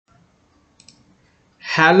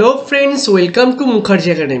Hello friends, welcome to Mukherjee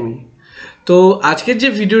academy. তো আজকের যে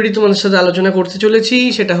ভিডিওটি তোমাদের সাথে আলোচনা করতে চলেছি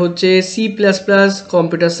সেটা হচ্ছে C++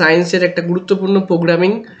 কম্পিউটার সায়েন্সের একটা গুরুত্বপূর্ণ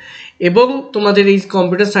প্রোগ্রামিং। এবং তোমাদের এই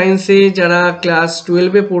কম্পিউটার সায়েন্সে যারা ক্লাস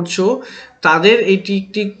 12-এ পড়ছো তাদের এইটি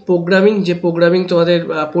একটি প্রোগ্রামিং, যে প্রোগ্রামিং তোমাদের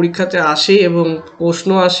পরীক্ষাতে আসে এবং প্রশ্ন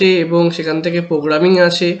আসে এবং সেখান থেকে প্রোগ্রামিং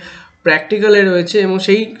আসে, প্র্যাকটিক্যালে রয়েছে। এবং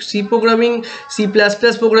সেই C++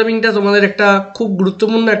 প্রোগ্রামিংটা তোমাদের একটা খুব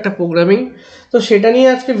গুরুত্বপূর্ণ একটা প্রোগ্রামিং। তো সেটা নিয়ে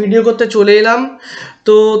আজকে ভিডিও করতে চলে এলাম।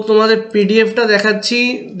 তো তোমাদের পিডিএফটা দেখাচ্ছি,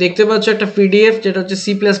 দেখতে পাচ্ছ একটা পিডিএফ যেটা হচ্ছে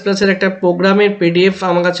C++-এর একটা প্রোগ্রামের পিডিএফ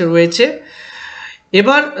আমার কাছে রয়েছে।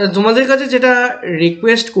 এবার তোমাদের কাছে যেটা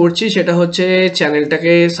রিকোয়েস্ট করছি সেটা হচ্ছে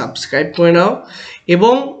চ্যানেলটাকে সাবস্ক্রাইব করে নাও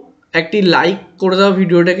এবং একটি লাইক করে দাও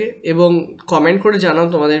ভিডিওটাকে, এবং কমেন্ট করে জানাও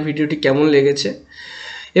তোমাদের ভিডিওটি কেমন লেগেছে,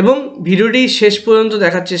 এবং ভিডিওটি শেষ পর্যন্ত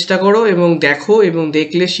দেখার চেষ্টা করো এবং দেখো, এবং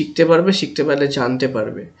দেখলে শিখতে পারবে, শিখতে পারলে জানতে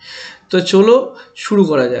পারবে। তো চলো শুরু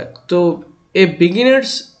করা যাক। তো এ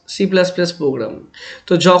বিগিনার্স C++ প্রোগ্রাম।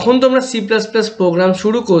 তো যখন তোমরা C++ প্রোগ্রাম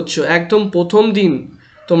শুরু করছো, একদম প্রথম দিন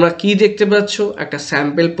তোমরা কি দেখতে পাচ্ছ? একটা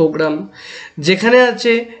স্যাম্পল প্রোগ্রাম যেখানে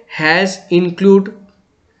আছে hash include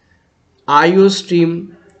IO stream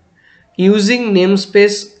using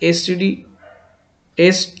namespace std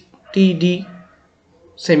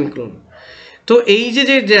semicolon. তো এই যে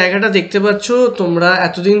যে জায়গাটা দেখতে পাচ্ছ, তোমরা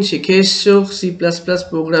এতদিন শিখে এসছো C++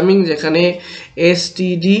 প্রোগ্রামিং যেখানে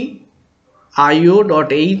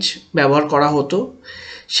stdio.h ব্যবহার করা হতো,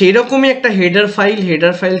 সেই রকমই একটা হেডার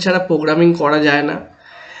ফাইল ছাড়া প্রোগ্রামিং করা যায় না।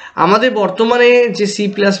 আমাদের বর্তমানে যে C++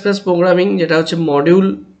 প্রোগ্রামিং যেটা হচ্ছে মডিউল,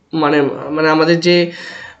 মানে আমাদের যে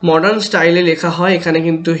মডার্ন স্টাইলে লেখা হয়, এখানে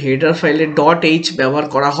কিন্তু হেডার ফাইলে .h ব্যবহার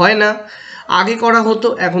করা হয় না। আগে করা হতো,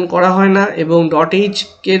 এখন করা হয় না। এবং .h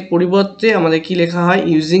এর পরিবর্তে আমাদের কি লেখা হয়?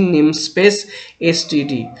 Using namespace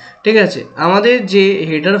std। ঠিক আছে, আমাদের যে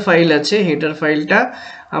হেডার ফাইল আছে, হেডার ফাইলটা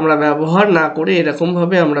আমরা ব্যবহার না করে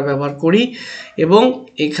এরকমভাবে আমরা ব্যবহার করি। এবং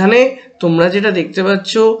এখানে তোমরা যেটা দেখতে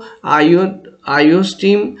পাচ্ছ IO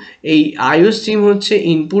স্ট্রিম, এই IO স্ট্রিম হচ্ছে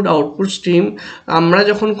ইনপুট আউটপুট স্ট্রিম। আমরা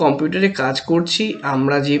যখন কম্পিউটারে কাজ করছি,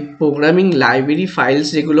 আমরা যে প্রোগ্রামিং লাইব্রেরি ফাইলস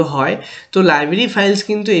যেগুলো হয়, তো লাইব্রেরি ফাইলস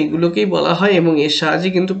কিন্তু এগুলোকেই বলা হয়, এবং এর সাহায্যে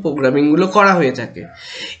কিন্তু প্রোগ্রামিংগুলো করা হয়ে থাকে।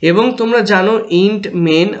 এবং তোমরা জানো ইন্ট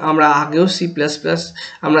মেন, আমরা আগেও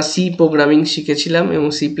আমরা C প্রোগ্রামিং শিখেছিলাম, এবং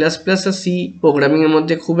C++ আর C প্রোগ্রামিংয়ের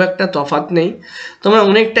মধ্যে খুব একটা তফাৎ নেই, তোমরা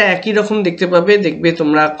অনেকটা একই রকম দেখতে পাবে। দেখবে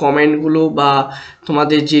তোমরা কমেন্টগুলো বা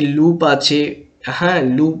তোমাদের যে লুপ আছে, হ্যাঁ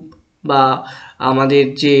লুপ, বা আমাদের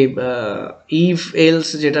যে ইফ এলস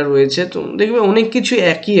যেটা রয়েছে, তো দেখবে অনেক কিছু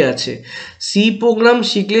একই আছে। C প্রোগ্রাম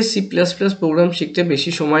শিখলে C++ প্রোগ্রাম শিখতে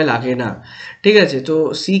বেশি সময় লাগে না। ঠিক আছে, তো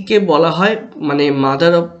C কে বলা হয় মানে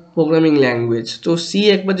মাদার অফ প্রোগ্রামিং ল্যাঙ্গুয়েজ। তো C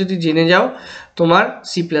একবার যদি জেনে যাও, তোমার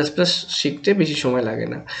C++ শিখতে বেশি সময় লাগে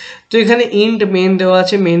না। তো এখানে ইন্ট মেন দেওয়া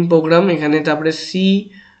আছে, মেন প্রোগ্রাম এখানে। তারপরে C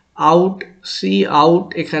আউট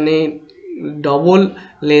এখানে ডবল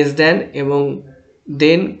লেস দেন, এবং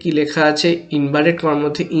দেন কি লেখা আছে ইনভার্টেড কমার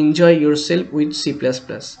মধ্যে enjoy yourself with C++,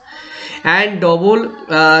 and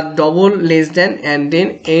double less than and then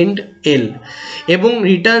and এল, এবং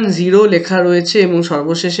রিটার্ন 0 লেখা রয়েছে এবং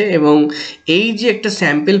সর্বশেষে। এবং এই যে একটা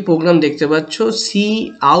স্যাম্পল প্রোগ্রাম দেখতে পাচ্ছ, C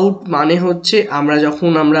আউট মানে হচ্ছে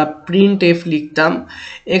আমরা প্রিন্ট এফ লিখতাম,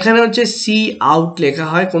 এখানে হচ্ছে C আউট লেখা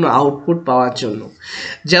হয় কোনো আউটপুট পাওয়ার জন্য।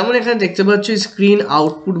 যেমন এখানে দেখতে পাচ্ছ স্ক্রিন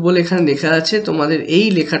আউটপুট বলে এখানে লেখা আছে, তোমাদের এই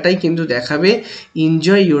লেখাটাই কিন্তু দেখাবে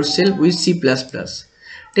এনজয় ইউরসেলফ উইথ C++।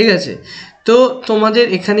 ঠিক আছে, তো তোমাদের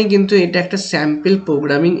এখানে কিন্তু এটা একটা স্যাম্পল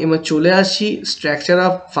প্রোগ্রামিং। এবার চলে আসি structure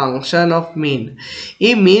of function of main.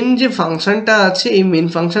 এই মেন যে ফাংশনটা আছে, এই মেন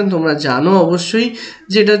ফাংশন তোমরা জানো অবশ্যই,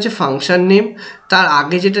 যেটা হচ্ছে ফাংশন নেম। তার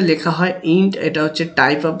আগে যেটা লেখা হয় ইন্ট, এটা হচ্ছে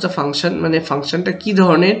টাইপ অফ দ্য ফাংশন, মানে ফাংশনটা কি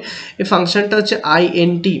ধরনের। এই ফাংশনটা হচ্ছে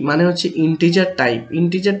INT মানে হচ্ছে ইন্টিজার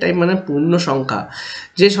টাইপ মানে পূর্ণ সংখ্যা।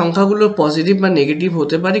 যে সংখ্যাগুলো পজিটিভ বা নেগেটিভ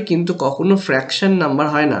হতে পারে, কিন্তু কখনো ফ্র্যাকশন নাম্বার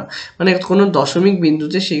হয় না, মানে কোনো দশমিক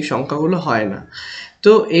বিন্দুতে সেই সংখ্যাগুলো হয় না।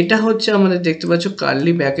 তো এটা হচ্ছে আমাদের দেখতে পাচ্ছ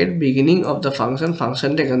curly bracket beginning of the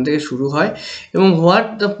ফাংশনটা এখান থেকে শুরু হয়। এবং হোয়াট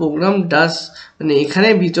দ্য প্রোগ্রাম ডাস, মানে এখানে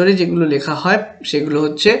ভিতরে যেগুলো লেখা হয় সেগুলো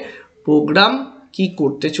হচ্ছে প্রোগ্রাম কি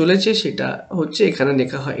করতে চলেছে সেটা হচ্ছে এখানে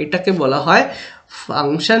লেখা হয়, এটাকে বলা হয়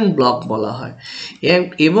ফাংশন ব্লক বলা হয়।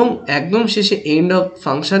 এবং একদম শেষে এন্ড অফ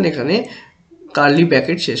ফাংশন এখানে কার্লি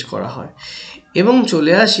ব্র্যাকেট শেষ করা হয়। এবং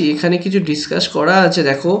চলে আসি এখানে কিছু ডিসকাস করা আছে।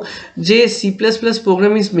 দেখো যে C++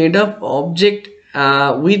 programme is made of object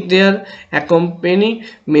with their accompanying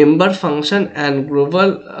member function and global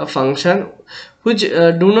function which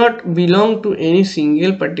do not belong to any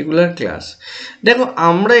single particular class। দেখো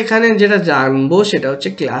আমরা এখানে যেটা জানবো সেটা হচ্ছে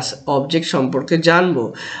ক্লাস অবজেক্ট সম্পর্কে জানবো।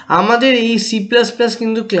 আমাদের এই C++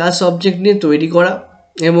 কিন্তু ক্লাস অবজেক্ট নিয়ে তৈরি করা,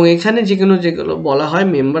 এবং এখানে যেগুলো বলা হয়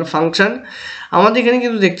মেম্বার ফাংশন, আমাদের এখানে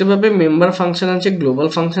কিন্তু দেখতে পাবে মেম্বার ফাংশন আছে, গ্লোবাল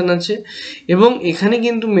ফাংশন আছে, এবং এখানে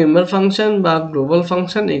কিন্তু মেম্বার ফাংশন বা গ্লোবাল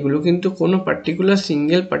ফাংশন এগুলো কিন্তু কোনো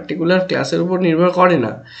পার্টিকুলার ক্লাসের উপর নির্ভর করে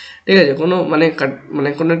না, ঠিক আছে, কোনো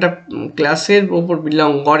কোনো একটা ক্লাসের উপর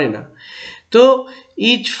বিলং করে না। তো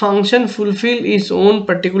each function fulfil its own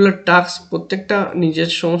particular task, প্রত্যেকটা নিজের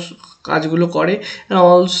কাজগুলো করে,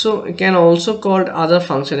 can also called other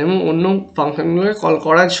function, এবং অন্য ফাংশনগুলোকে কল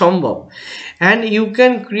করা সম্ভব। And you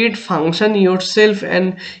can create function your self and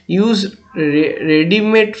use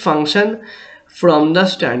readymade function from the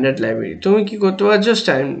standard library. তুমি কি করতে পারছো,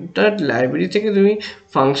 স্ট্যান্ডার্ড লাইব্রেরি থেকে তুমি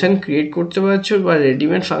ফাংশন ক্রিয়েট করতে পারছো বা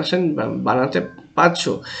রেডিমেড ফাংশন বানাতে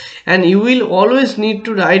পারছো। And you will always need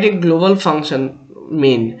to write a global function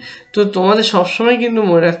main. তো তোমাদের সবসময় কিন্তু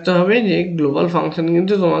মনে রাখতে হবে যে গ্লোবাল ফাংশন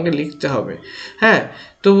কিন্তু তোমাকে লিখতে হবে। হ্যাঁ,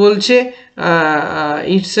 তো বলছে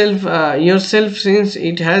yourself since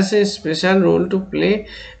it has a special role to play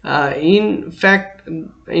in fact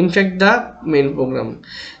the main program।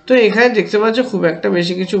 তো এখানে দেখতে পাচ্ছ খুব একটা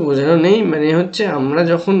বেশি কিছু বোঝানো নেই, মানে হচ্ছে আমরা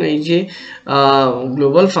যখন এই যে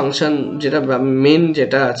গ্লোবাল ফাংশন যেটা মেন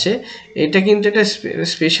যেটা আছে, এটা কিন্তু একটা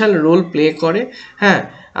স্পেশাল রোল প্লে করে, হ্যাঁ,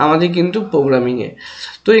 আমাদের কিন্তু প্রোগ্রামিংয়ে।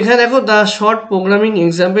 তো এখানে দেখো the short programming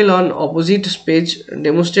example on opposite page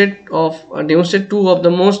demonstrate two of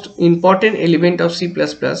the most important element of C++.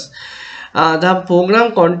 The program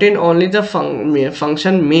contain only the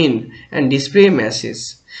function main and display message।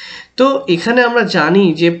 তো এখানে আমরা জানি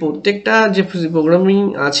যে প্রত্যেকটা যে প্রোগ্রামিং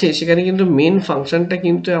আছে সেখানে কিন্তু মেন ফাংশনটা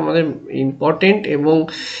কিন্তু আমাদের ইম্পর্টেন্ট এবং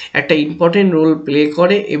একটা ইম্পর্টেন্ট রোল প্লে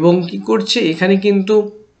করে, এবং কি করছে এখানে কিন্তু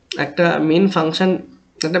একটা মেন ফাংশন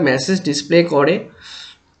একটা মেসেজ ডিসপ্লে করে।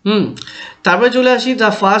 তারপরে চলে আসি,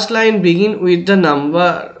 the first line begin with the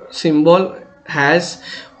number symbol has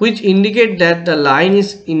which indicate that the line is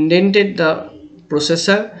indented the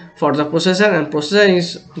processor and processor is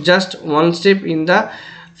just one step in the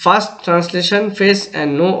first translation phase and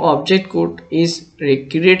no object code is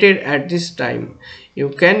created at this time. You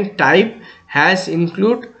can type hash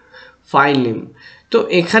include file name। তো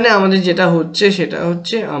এখানে আমাদের যেটা হচ্ছে সেটা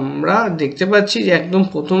হচ্ছে আমরা দেখতে পাচ্ছি যে একদম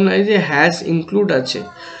প্রথম লাইনে যে হ্যাশ ইনক্লুড আছে।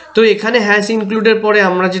 তো এখানে হ্যাশ ইনক্লুডের পরে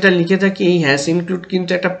আমরা যেটা লিখে থাকি, এই হ্যাশ ইনক্লুড কিন্তু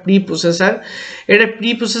একটা প্রি প্রসেসর। এটা প্রি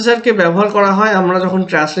প্রসেসরকে ব্যবহার করা হয় আমরা যখন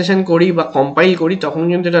ট্রান্সলেশন করি বা কম্পাইল করি তখন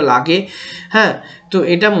কিন্তু এটা লাগে। হ্যাঁ, তো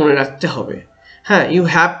এটা মনে রাখতে হবে। হ্যাঁ, you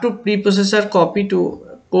have to preprocessor copy to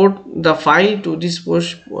port the file to this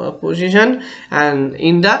position and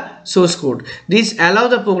in the source code. This allow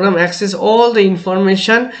the program access all the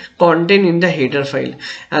information contained in the header file.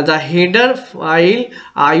 The header file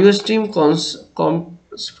IOStream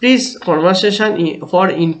splits conversation for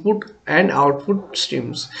input and output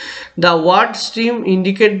streams. The word stream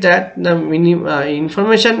indicate that the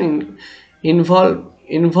information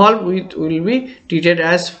involved with will be treated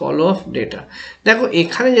as follow of data। দেখো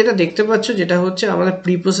এখানে যেটা দেখতে পাচ্ছ যেটা হচ্ছে আমাদের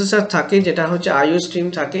pre processor থাকে, যেটা হচ্ছে আইও স্ট্রিম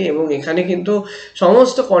থাকে, এবং এখানে কিন্তু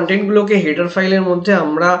সমস্ত কন্টেন্টগুলোকে হেডার ফাইলের মধ্যে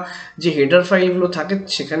আমরা যে হেডার ফাইলগুলো থাকে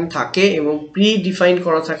সেখানে থাকে এবং প্রি ডিফাইন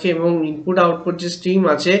করা থাকে, এবং ইনপুট আউটপুট যে স্ট্রিম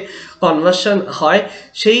আছে কনভার্সন হয়,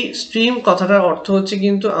 সেই স্ট্রিম কথাটার অর্থ হচ্ছে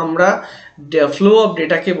কিন্তু আমরা ফ্লো অফ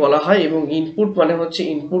ডেটাকে বলা হয়, এবং ইনপুট মানে হচ্ছে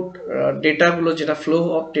ইনপুট ডেটাগুলো যেটা ফ্লো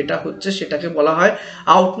অফ ডেটা হচ্ছে সেটাকে বলা হয়,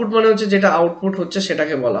 আউটপুট মানে হচ্ছে যেটা আউটপুট হচ্ছে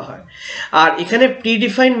সেটাকে বলা হয়। আর এখানে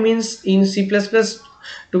predefined means in C++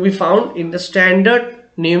 two be found in the standard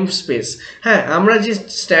name space. হ্যাঁ, আমরা যে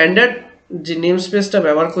স্ট্যান্ডার্ড যে নেম স্পেসটা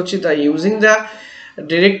ব্যবহার করছি তা using the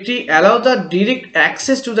directory allow the direct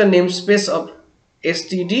access to the name space of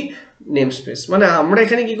std namespace. মানে আমরা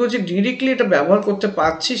এখানে কি করছি, ডিরেক্টলি এটা ব্যবহার করতে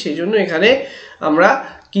পারছি, সেই জন্য এখানে আমরা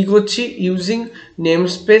কি করছি, ইউজিং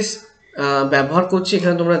নেমস্পেস ব্যবহার করছি।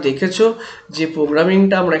 এখানে তোমরা দেখেছো যে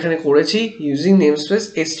প্রোগ্রামিংটা আমরা এখানে করেছি ইউজিং নেমস্পেস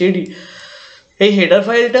std, এই হেডার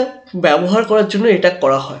ফাইলটা ব্যবহার করার জন্য এটা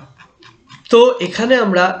করা হয়। তো এখানে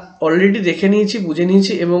আমরা অলরেডি দেখে নিয়েছি, বুঝে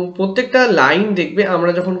নিয়েছি, এবং প্রত্যেকটা লাইন দেখবে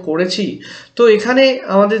আমরা যখন করেছি। তো এখানে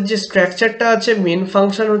আমাদের যে স্ট্রাকচারটা আছে, মেন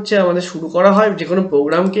ফাংশন হচ্ছে আমাদের শুরু করা হয় যে কোনো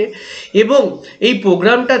প্রোগ্রামকে, এবং এই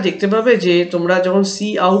প্রোগ্রামটা দেখতে পাবে যে তোমরা যখন সি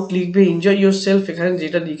আউট লিখবে এনজয় ইউর সেলফ, এখানে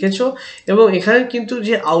যেটা লিখেছো, এবং এখানে কিন্তু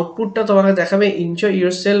যে আউটপুটটা তোমাকে দেখাবে enjoy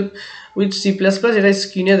your self with C++, এটা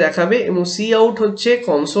স্ক্রিনে দেখাবে, এবং সি আউট হচ্ছে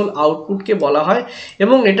কনসোল আউটপুটকে বলা হয়,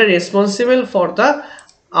 এবং এটা রেসপন্সিবল ফর দ্য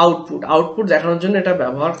আউটপুট দেখানোর জন্য এটা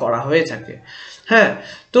ব্যবহার করা হয়ে থাকে। হ্যাঁ,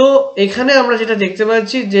 তো এখানে আমরা যেটা দেখতে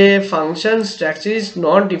পাচ্ছি যে function structure is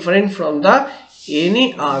not different from the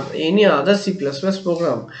any other C++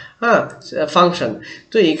 programme. হ্যাঁ, ফাংশন,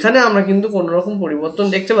 তো এখানে আমরা কিন্তু কোনো রকম পরিবর্তন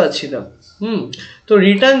দেখতে পাচ্ছি না। তো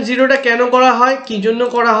রিটার্ন জিরোটা কেন করা হয়, কি জন্য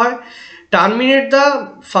করা হয়, টার্মিনেট দ্য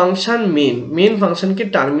ফাংশন মেন ফাংশনকে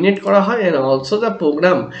টার্মিনেট করা হয়, and also the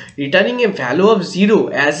programme returning a value of 0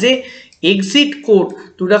 as a exit code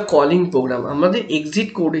to the calling programme. আমাদের এক্সিট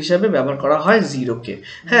কোড হিসাবে ব্যবহার করা হয় 0কে।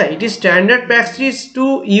 হ্যাঁ, it is standard practice to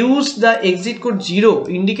use the exit code 0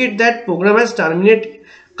 indicate that programme has terminate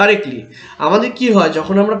correctly. আমাদের কি হয়,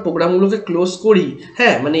 যখন আমরা প্রোগ্রামগুলোকে ক্লোজ করি,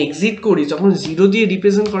 হ্যাঁ মানে এক্সিট করি, তখন 0 দিয়ে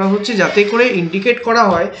রিপ্রেজেন্ট করা হচ্ছে, যাতে করে ইন্ডিকেট করা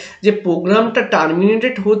হয় যে প্রোগ্রামটা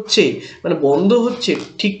টার্মিনেটেড হচ্ছে, মানে বন্ধ হচ্ছে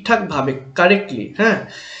ঠিকঠাকভাবে, কারেক্টলি। হ্যাঁ,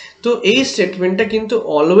 তো এই স্টেটমেন্টটা কিন্তু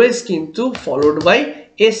অলওয়েজ কিন্তু ফলোড বাই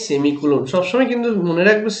এ সেমিকোলন। সবসময় কিন্তু মনে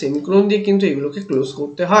রাখবে সেমিকোলন দিয়ে কিন্তু এগুলোকে ক্লোজ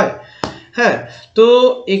করতে হয়। হ্যাঁ, তো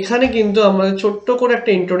এখানে কিন্তু আমরা ছোট্ট করে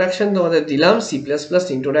একটা ইন্ট্রোডাকশন তোমাদের দিলাম, C++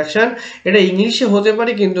 ইন্ট্রোডাকশন। এটা ইংলিশে হতে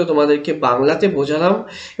পারে, কিন্তু তোমাদেরকে বাংলাতে বোঝালাম,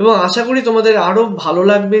 এবং আশা করি তোমাদের আরও ভালো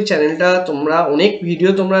লাগবে চ্যানেলটা। তোমরা অনেক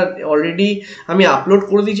ভিডিও তোমরা অলরেডি আমি আপলোড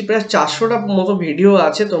করে দিয়েছি, প্রায় 400টা মতো ভিডিও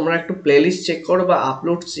আছে। তোমরা একটু প্লেলিস্ট চেক করো বা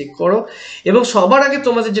আপলোড চেক করো, এবং সবার আগে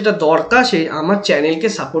তোমাদের যেটা দরকার সেই আমার চ্যানেলকে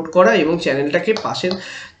সাপোর্ট করা এবং চ্যানেলটাকে পাশে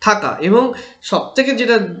থাকা, এবং সবথেকে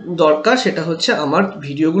যেটা দরকার সেটা হচ্ছে আমার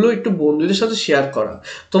ভিডিওগুলো একটু বন্ধুদের সাথে শেয়ার করা।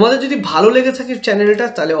 তোমাদের যদি ভালো লেগে থাকে চ্যানেলটা,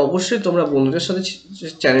 তাহলে অবশ্যই তোমরা বন্ধুদের সাথে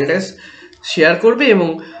চ্যানেলটাকে শেয়ার করবে এবং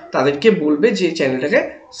তাদেরকে বলবে যে চ্যানেলটাকে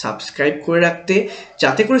সাবস্ক্রাইব করে রাখতে,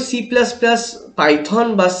 যাতে করে C++, পাইথন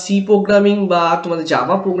বা সি প্রোগ্রামিং বা তোমাদের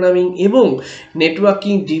জাভা প্রোগ্রামিং এবং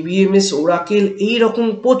নেটওয়ার্কিং, DBMS, ওরাকেল, এইরকম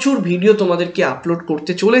প্রচুর ভিডিও তোমাদেরকে আপলোড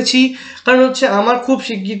করতে চলেছি। কারণ হচ্ছে আমার খুব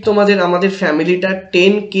শিগগির আমাদের ফ্যামিলিটা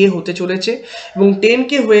 10K হতে চলেছে, এবং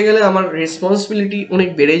 10K হয়ে গেলে আমার রেসপন্সিবিলিটি অনেক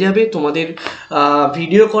বেড়ে যাবে। তোমাদের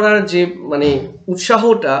ভিডিও করার যে মানে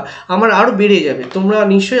উৎসাহটা আমার আরও বেড়ে যাবে। তোমরা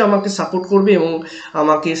নিশ্চয়ই আমাকে সাপোর্ট করবে এবং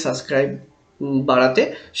আমাকে সাবস্ক্রাইব বাড়াতে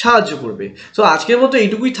সাহায্য করবে। তো আজকের মতো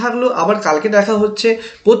এইটুকুই থাকলো, আবার কালকে দেখা হচ্ছে।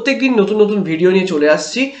 প্রত্যেকদিন নতুন নতুন ভিডিও নিয়ে চলে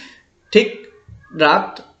আসছি, ঠিক রাত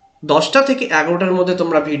 10টা থেকে 11টার মধ্যে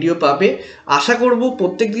তোমরা ভিডিও পাবে। আশা করব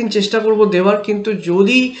প্রত্যেকদিন চেষ্টা করব দেওয়ার, কিন্তু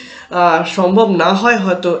যদি সম্ভব না হয়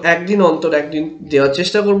হয়তো একদিন অন্তর একদিন দেওয়ার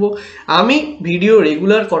চেষ্টা করব। আমি ভিডিও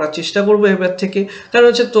রেগুলার করার চেষ্টা করব এবার থেকে, কারণ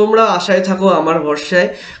হচ্ছে তোমরা আশায় থাকো আমার ভরসায়,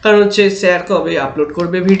 কারণ হচ্ছে স্যার কবে আপলোড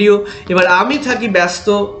করবে ভিডিও। এবার আমি থাকি ব্যস্ত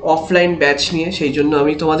অফলাইন ব্যাচ নিয়ে, সেই জন্য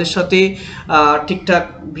আমি তোমাদের সাথে ঠিকঠাক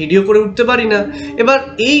ভিডিও করে উঠতে পারি না। এবার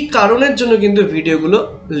এই কারণের জন্য কিন্তু ভিডিওগুলো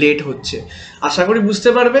লেট হচ্ছে, আশা করি বুঝতে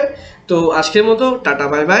পারবে। তো আজকের মতো tata,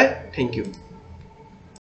 bye bye, thank you.